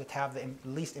hypothesis that have the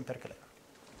least empirical error.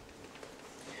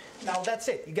 Now that's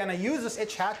it. You're going to use this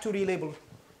H hat to relabel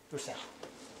your sample.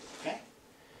 Okay?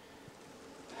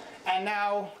 And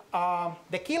now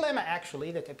the key lemma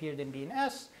actually that appeared in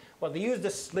BNS, well, they used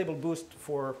this label boost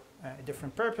for a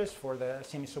different purpose, for the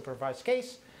semi-supervised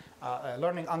case,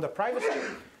 learning under privacy.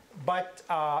 But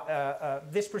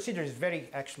this procedure is very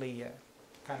actually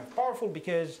kind of powerful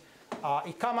because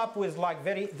it come up with like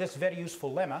this very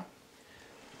useful lemma.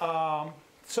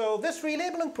 So this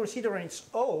relabeling procedure on its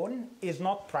own is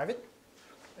not private.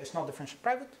 It's not differentially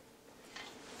private.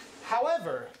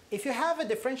 However, if you have a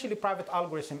differentially private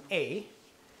algorithm A,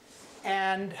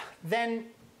 and then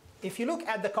if you look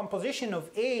at the composition of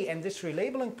A and this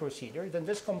relabeling procedure, then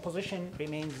this composition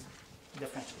remains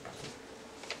differentially private.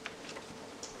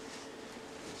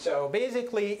 So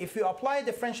basically, if you apply a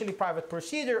differentially private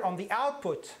procedure on the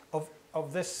output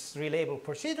of this relabel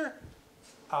procedure,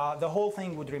 the whole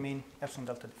thing would remain epsilon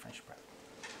delta differentially private.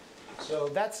 So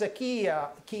that's a key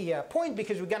point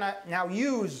because we're going to now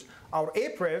use our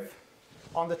APRIV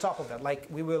on the top of that. Like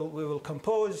we will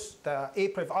compose the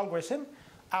APRIV algorithm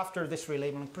after this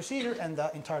relabeling procedure, and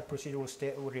the entire procedure will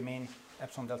remain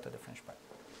epsilon delta differentially private.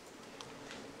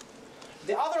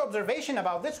 The other observation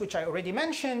about this, which I already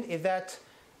mentioned, is that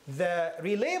the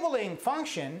relabeling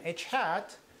function h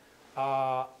hat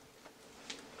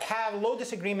have low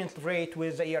disagreement rate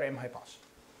with the ERM hypothesis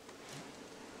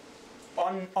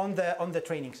on the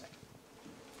training set.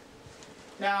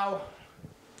 Now,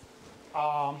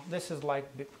 this is like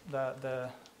the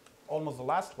almost the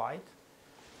last slide.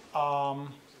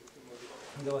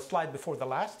 The slide before the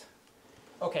last.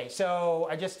 Okay, so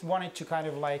I just wanted to kind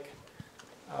of like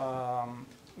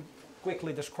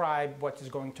quickly describe what is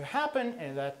going to happen,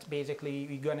 and that basically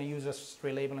we're going to use this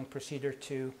relabeling procedure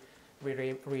to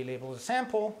relabel the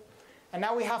sample. And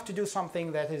now we have to do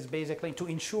something that is basically to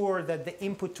ensure that the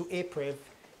input to APRIV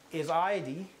is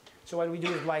ID. So what we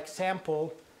do is like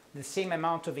sample the same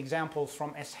amount of examples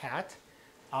from S hat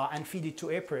and feed it to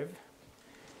APRIV.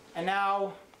 And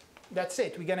now that's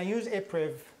it. We're going to use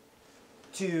APRIV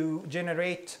to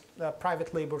generate the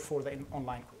private label for the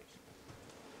online queries.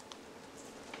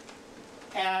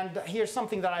 And here's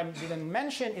something that I didn't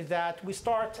mention is that we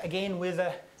start again with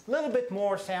a little bit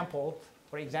more samples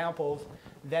or examples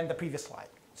than the previous slide.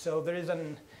 So there is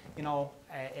an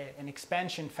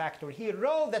expansion factor here,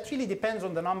 rho, that really depends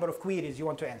on the number of queries you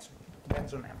want to answer.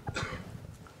 Depends on M.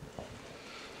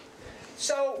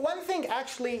 So one thing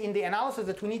actually in the analysis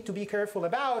that we need to be careful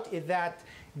about is that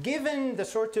given the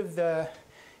sort of the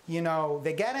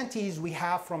guarantees we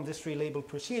have from this relabel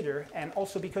procedure, and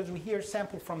also because we here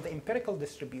sample from the empirical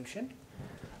distribution,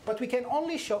 but we can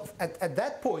only show at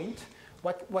that point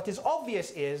what is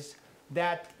obvious is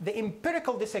that the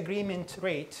empirical disagreement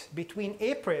rate between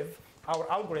APRIV, our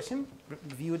algorithm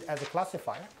viewed as a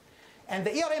classifier, and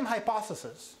the ERM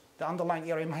hypothesis, the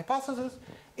underlying ERM hypothesis,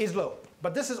 is low.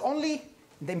 But this is only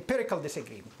the empirical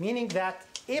disagreement, meaning that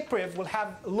APRIV will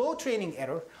have low training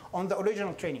error on the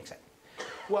original training set.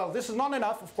 Well, this is not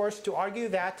enough, of course, to argue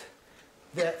that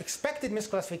the expected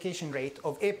misclassification rate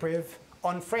of APRIV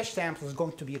on fresh samples is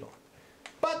going to be low.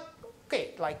 But,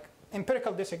 okay, like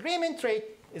empirical disagreement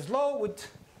rate is low would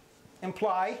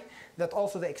imply that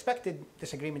also the expected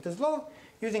disagreement is low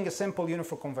using a simple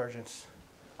uniform convergence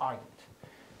argument.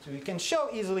 So we can show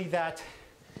easily that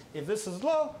if this is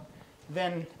low,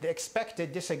 then the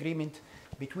expected disagreement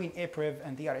between APRIV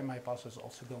and the ERM hypothesis is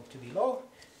also going to be low.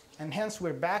 And hence,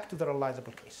 we're back to the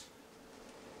realizable case.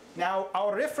 Now,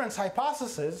 our reference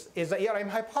hypothesis is the ERM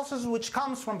hypothesis, which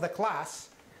comes from the class,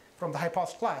 from the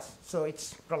hypothesis class. So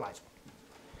it's realizable.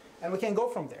 And we can go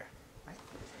from there. Right?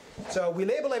 So we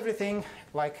label everything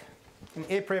like in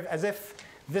APRIV as if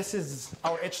this is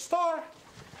our H star.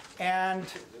 And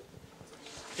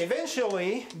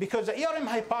eventually, because the ERM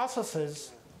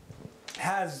hypothesis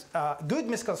has good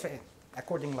misclassification,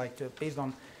 according based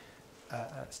on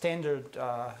standard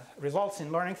results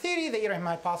in learning theory, the ERM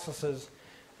hypothesis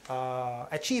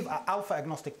achieve alpha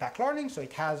agnostic pack learning, so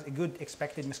it has a good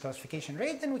expected misclassification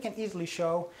rate. Then we can easily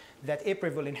show that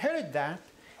APRIV will inherit that,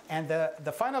 and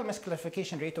the final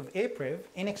misclassification rate of APRIV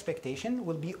in expectation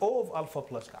will be O of alpha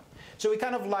plus gamma. So we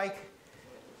kind of like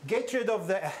get rid of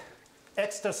the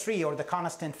extra 3 or the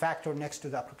constant factor next to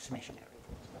the approximation error.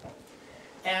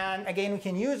 And again, we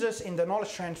can use this in the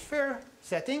knowledge transfer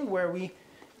setting where we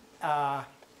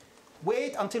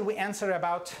wait until we answer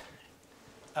about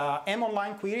M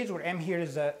online queries, where M here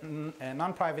is a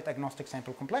non-private agnostic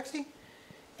sample complexity.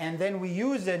 And then we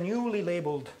use the newly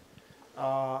labeled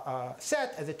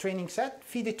set as a training set,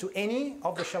 feed it to any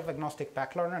of the shelf agnostic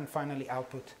pack learner, and finally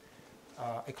output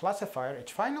a classifier,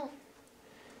 H final.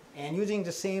 And using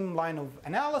the same line of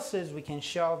analysis, we can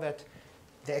show that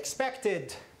the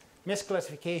expected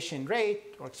misclassification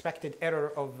rate or expected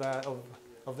error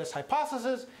of this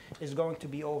hypothesis is going to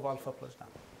be O of alpha plus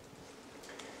gamma.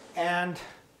 And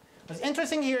what's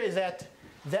interesting here is that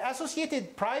the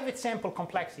associated private sample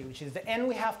complexity, which is the N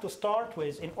we have to start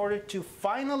with in order to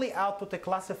finally output a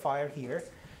classifier here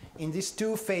in this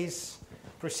two-phase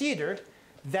procedure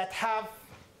that have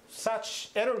such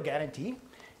error guarantee,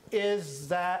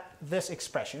 is this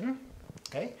expression.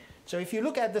 Okay? So if you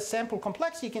look at the sample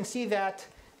complexity, you can see that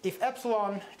if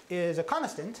epsilon is a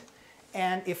constant,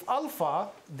 and if alpha,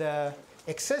 the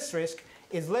excess risk,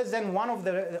 is less than 1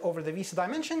 over the VC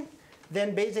dimension,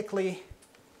 then basically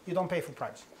you don't pay for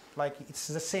privacy. Like it's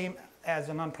the same as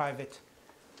a non-private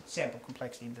sample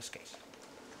complexity in this case.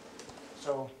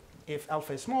 So if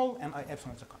alpha is small and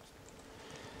epsilon is a constant.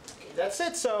 Okay, that's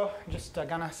it. So just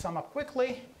gonna sum up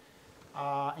quickly.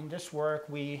 In this work,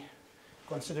 we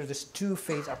consider this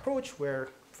two-phase approach where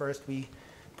first we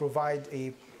provide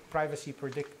a privacy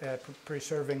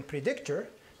preserving predictor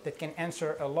that can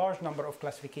answer a large number of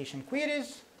classification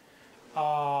queries.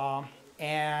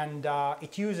 And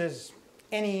it uses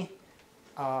any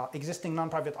existing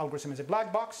non-private algorithm as a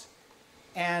black box.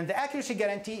 And the accuracy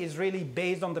guarantee is really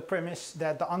based on the premise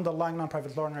that the underlying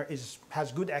non-private learner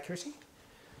has good accuracy.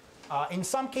 In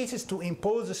some cases, to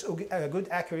impose this good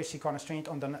accuracy constraint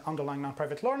on the underlying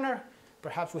non-private learner,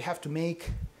 perhaps we have to make,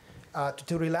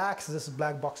 to relax this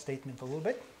black box statement a little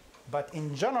bit. But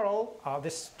in general,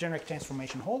 this generic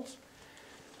transformation holds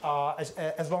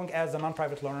as long as the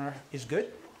non-private learner is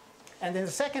good. And in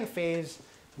the second phase,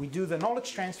 we do the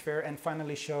knowledge transfer and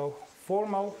finally show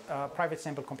formal private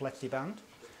sample complexity bound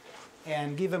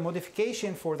and give a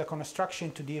modification for the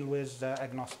construction to deal with the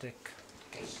agnostic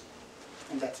case.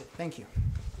 And that's it. Thank you.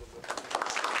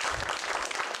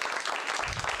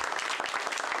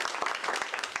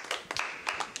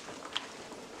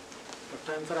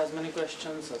 Got time for as many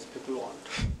questions as people want.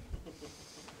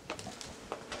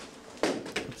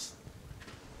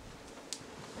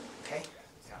 Okay.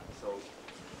 Yeah,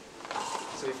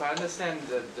 so if I understand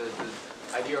the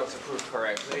idea of the proof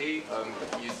correctly,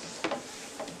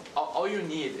 all you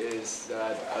need is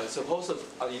that suppose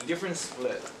in different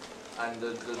split, and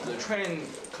the train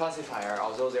classifier,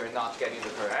 although they're not getting the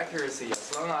correct accuracy,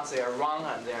 as long as they are wrong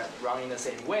and they're wrong in the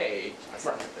same way, as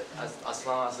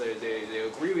long as they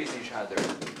agree with each other,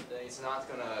 then it's not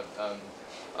going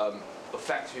to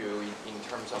affect you in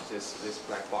terms of this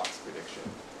black box prediction.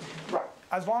 Right.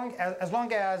 As long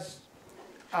as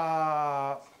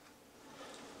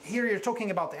here you're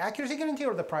talking about the accuracy guarantee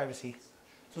or the privacy?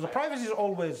 So the privacy is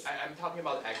always... I'm talking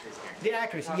about accuracy. The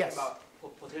accuracy, yes. About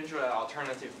potential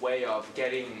alternative way of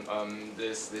getting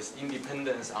this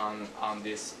independence on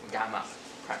this gamma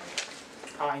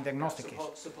parameter. In the agnostic case.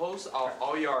 Suppose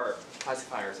all your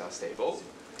classifiers are stable.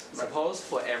 Suppose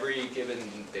for every given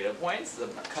data points, the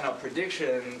kind of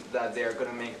prediction that they're going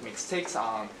to make mistakes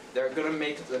on, they're going to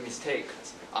make the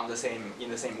mistakes in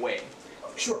the same way.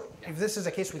 Sure. If this is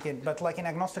the case, we can. But like in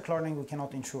agnostic learning, we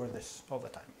cannot ensure this all the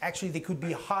time. Actually, they could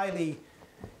be highly,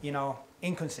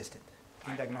 inconsistent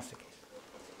in the agnostic case.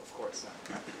 Of course.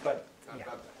 But yeah.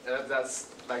 That's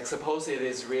like suppose it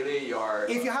is really your.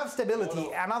 If you have stability,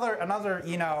 another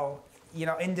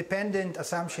independent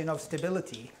assumption of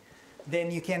stability,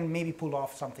 then you can maybe pull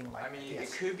off something like. I mean, yes.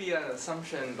 It could be an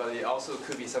assumption, but it also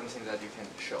could be something that you can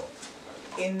show.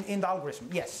 In the algorithm,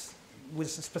 yes. With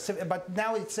specific, but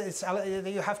now it's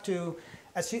you have to,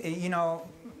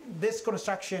 this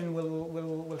construction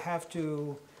will have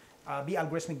to be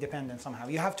algorithmic dependent somehow.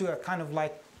 You have to kind of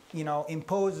like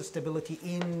impose the stability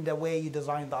in the way you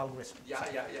design the algorithm. Yeah.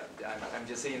 I'm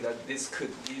just saying that this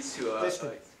could lead to a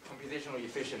computationally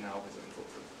efficient algorithm.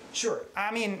 Sure.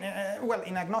 I mean, well,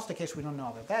 in agnostic case, we don't know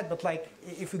about that. But like,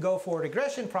 if we go for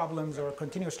regression problems or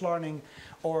continuous learning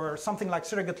or something like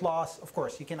surrogate loss, of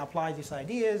course, you can apply these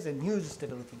ideas and use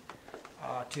stability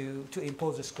to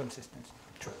impose this consistency.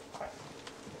 True.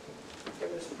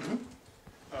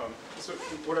 So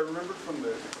what I remember from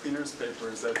the cleaners paper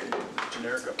is that the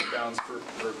generic upper bounds for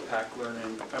pack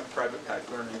learning, private pack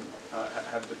learning,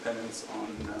 have dependence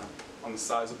on the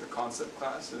size of the concept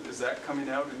class. Is that coming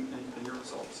out in your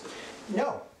results?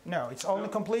 No, it's only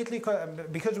completely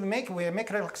because we make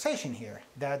relaxation here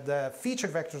that the feature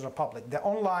vectors are public. The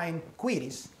online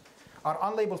queries are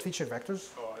unlabeled feature vectors,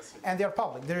 and they are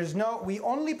public. There is we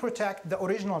only protect the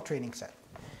original training set.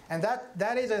 And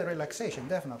that is a relaxation,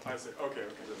 definitely. I see. Okay.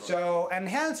 So, and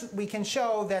hence we can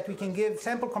show that we can give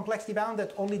sample complexity bound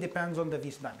that only depends on the V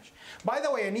dimension. By the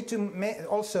way, I need to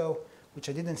also, which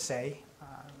I didn't say,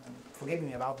 forgive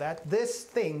me about that, this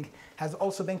thing has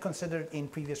also been considered in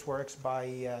previous works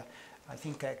by, I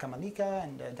think, Kamalika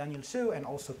and Daniel Su, and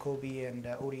also Kobe and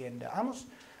Uri and Amos,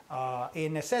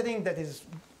 in a setting that is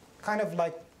kind of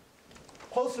like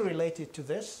closely related to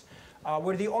this,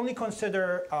 where they only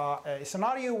consider a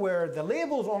scenario where the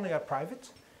labels only are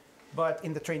private, but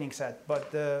in the training set,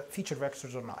 but the feature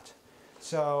vectors are not.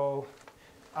 So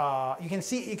you can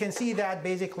see that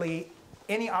basically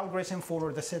any algorithm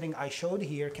for the setting I showed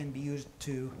here can be used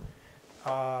to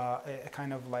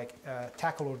kind of like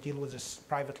tackle or deal with this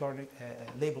private learning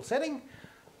label setting.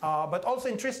 But also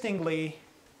interestingly,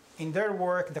 in their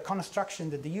work, the construction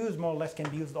that they use more or less can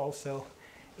be used also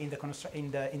in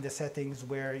the settings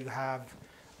where you have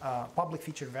public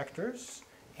feature vectors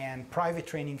and private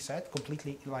training set,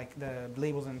 completely like the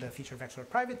labels and the feature vectors are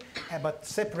private, but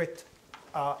separate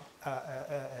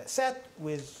set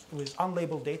with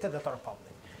unlabeled data that are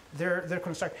public. Their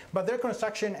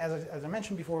construction, as I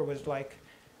mentioned before, was like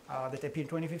that appeared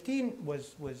in 2015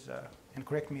 was and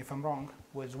correct me if I'm wrong,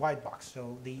 was white box.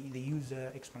 So they use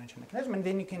the exponential mechanism, and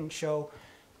then you can show,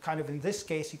 kind of in this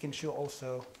case, you can show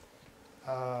also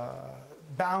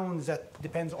bounds that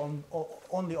depends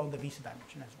only on the VC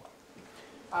dimension as well.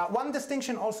 One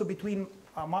distinction also between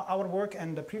our work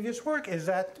and the previous work is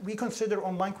that we consider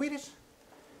online queries.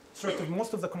 Sort of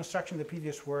most of the construction in the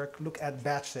previous work look at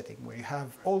batch setting, where you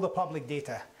have all the public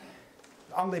data,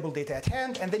 unlabeled data at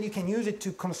hand, and then you can use it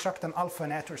to construct an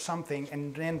AlphaNet or something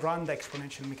and then run the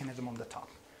exponential mechanism on the top.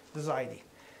 This is the idea.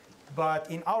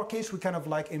 But in our case, we kind of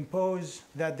like impose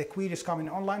that the queries come in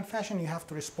online fashion. You have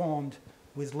to respond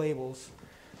with labels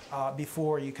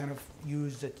before you kind of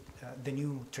use the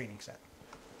new training set,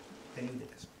 the new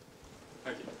data set.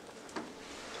 Thank you.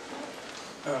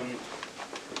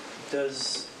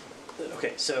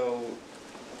 Okay, so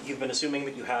you've been assuming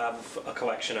that you have a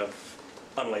collection of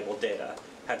unlabeled data.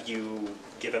 Have you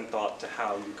given thought to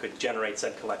how you could generate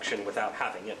said collection without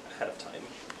having it ahead of time?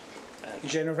 And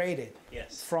Generated?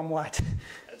 yes. From what?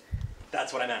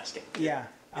 That's what I'm asking. Yeah.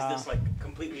 Is this like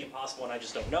completely impossible and I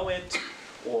just don't know it?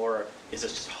 Or is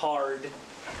this just hard?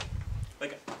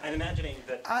 Like, I'm imagining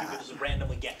that you could just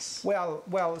randomly guess.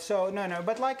 Well, so no,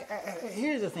 but like,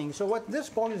 here's the thing. So what this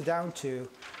boils down to,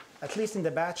 at least in the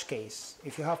batch case,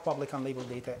 if you have public unlabeled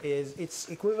data, is it's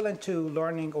equivalent to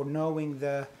learning or knowing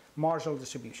the marginal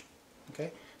distribution,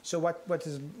 okay? So what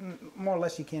is more or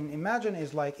less you can imagine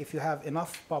is like if you have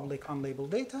enough public unlabeled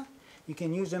data, you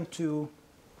can use them to,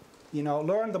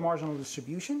 learn the marginal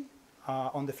distribution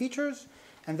on the features,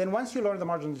 and then once you learn the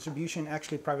marginal distribution,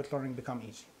 actually private learning becomes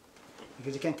easy,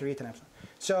 because you can create an epsilon.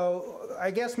 So I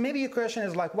guess maybe your question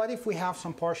is like, what if we have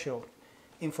some partial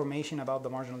information about the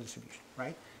marginal distribution,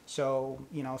 right? So,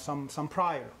 some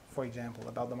prior, for example,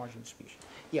 about the marginal distribution.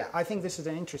 Yeah, I think this is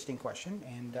an interesting question,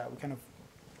 and we're kind of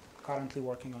currently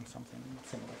working on something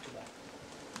similar to that.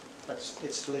 But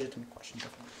it's a legitimate question,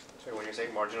 definitely. So when you're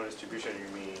saying marginal distribution, you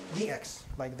mean? DX,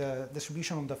 like the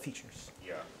distribution of the features.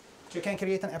 Yeah. So you can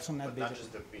create an epsilon net But not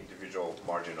basically. just the individual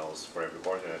marginals for every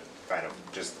coordinate, kind of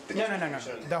just the No.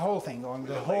 distribution. The whole thing, on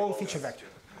the whole labels. feature vector.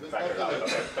 Factored out,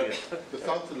 okay.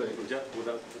 Without the label.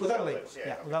 Without labels, yeah.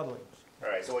 yeah, without labels. All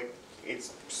right, so like,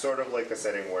 it's sort of like a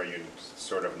setting where you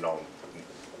sort of know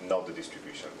the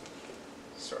distribution,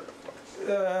 sort of.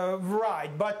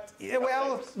 Right, but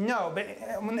no, but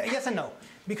yes and no,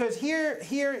 because here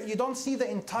you don't see the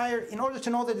entire. In order to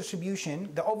know the distribution,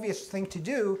 the obvious thing to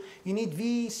do, you need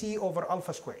VC over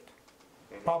alpha squared,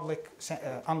 public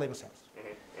unlabeled samples.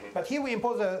 But here we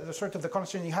impose the sort of the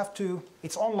constraint. You have to.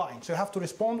 It's online, so you have to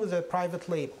respond with a private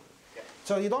label. Yeah.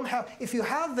 So you don't have. If you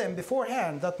have them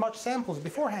beforehand, that much samples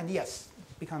beforehand, yes,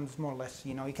 becomes more or less.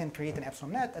 You can create an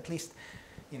epsilon net. At least,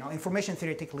 information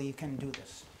theoretically, you can do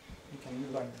this. You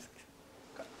can learn this.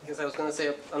 Yes, I was going to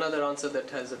say another answer that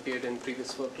has appeared in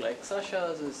previous work like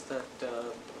Sasha's is that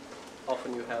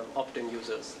often you have opt-in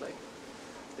users, like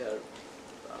there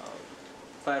are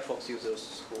Firefox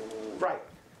users who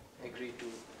agree to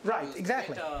use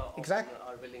exactly, data, exactly.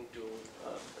 are willing to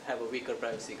have a weaker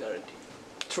privacy guarantee.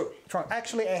 True.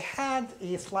 Actually, I had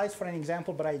a slides for an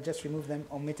example, but I just removed them,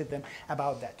 omitted them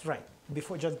about that. Right,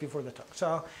 just before the talk.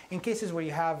 So in cases where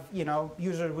you have,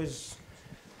 user with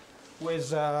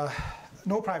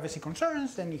no privacy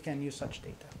concerns, then you can use such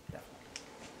data. Definitely.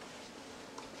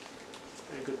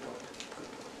 Very good point.